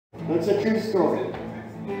That's a true story.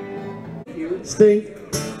 Stink,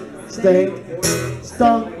 stank,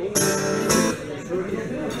 stunk.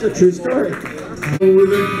 It's a true story.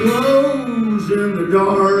 With it glows in the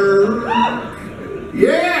dark.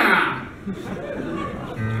 Yeah!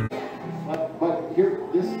 But here,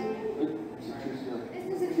 this is a true story.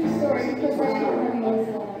 This is a true story because I don't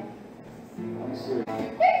know I'm serious.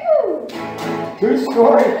 anything. True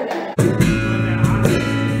story.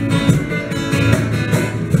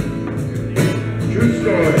 True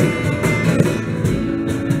story.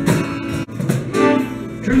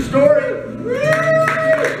 True story.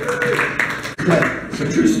 It's a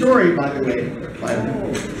true story, by the way.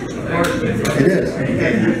 It is.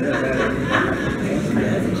 Okay.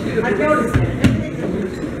 I've noticed it.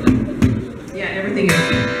 Yeah, everything is.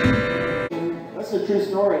 That's a true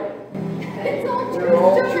story. It's all true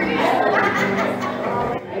stories.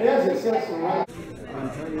 It is. It says so, right?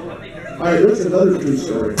 All right, what's another true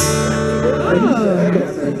story?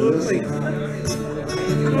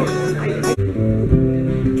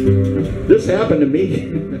 This happened to me.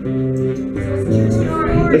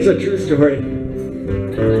 It's a true story.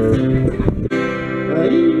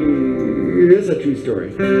 It is a true story,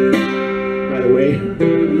 by the way.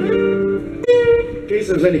 In case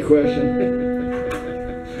there's any question.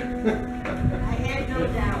 I had no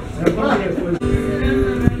doubt.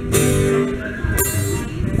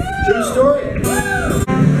 True story.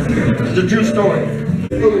 It's a true story.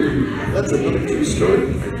 That's another true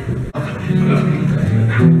story.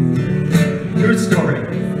 True story.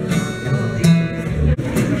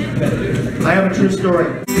 I have a true story.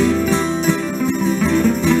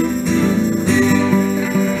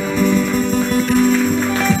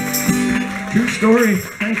 True story.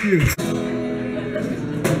 Thank you.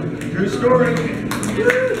 True story.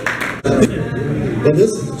 And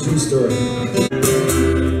this is a true story.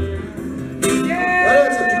 That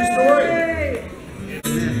is a true story.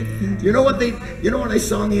 You know what I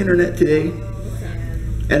saw on the internet today?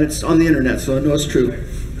 And it's on the internet, so I know it's true.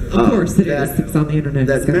 Of course it is. It's on the internet.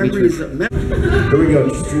 That It's gotta be memories. true. Here we go.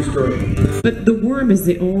 It's a true story. But the worm is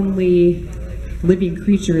the only living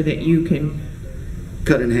creature that you can,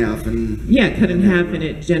 Cut in half and cut in half and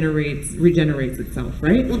it regenerates itself,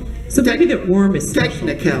 right? So maybe that worm is special.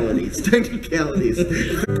 technicalities.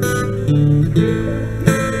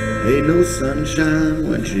 Ain't no sunshine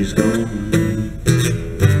when she's gone.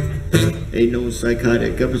 Ain't no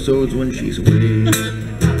psychotic episodes when she's away.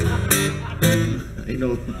 Ain't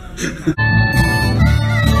no.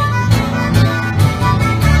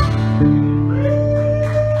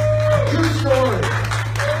 True story.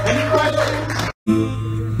 Any questions?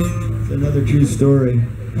 It's another true story.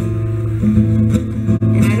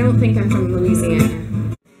 And I don't think I'm from Louisiana.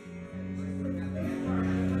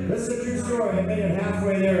 That's a true story. I made it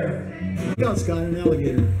halfway there. Look out, Scott, an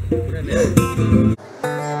alligator.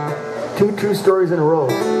 2 true stories in a row.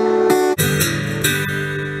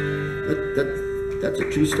 That's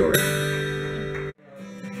a true story.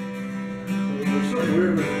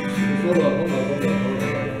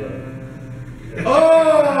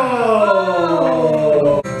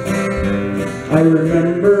 Oh! I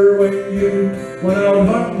remember when you went out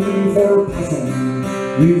hunting for possum.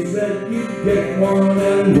 You said you'd get one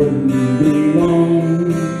and wouldn't be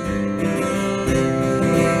long.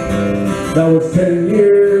 That was 10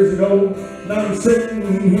 years ago, and I'm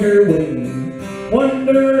sitting here waiting,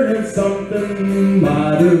 wondering if something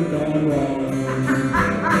might have gone wrong.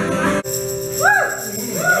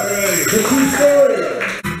 The true story.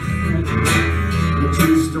 The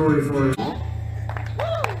true story for you.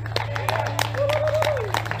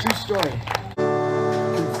 True story.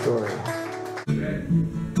 True story.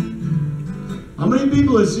 How many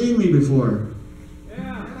people have seen me before?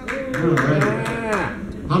 All right.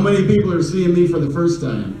 How many people are seeing me for the first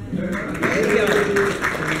time?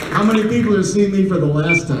 How many people are seeing me for the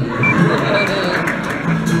last time?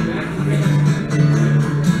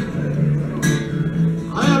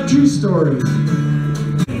 I have true stories.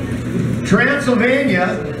 Transylvania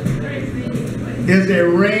is a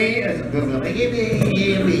rain.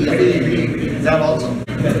 Is that also?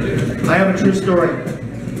 I have a true story.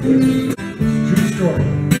 True story.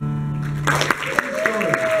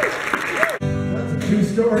 That's a true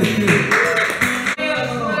story too.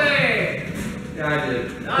 Yeah, I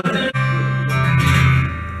did.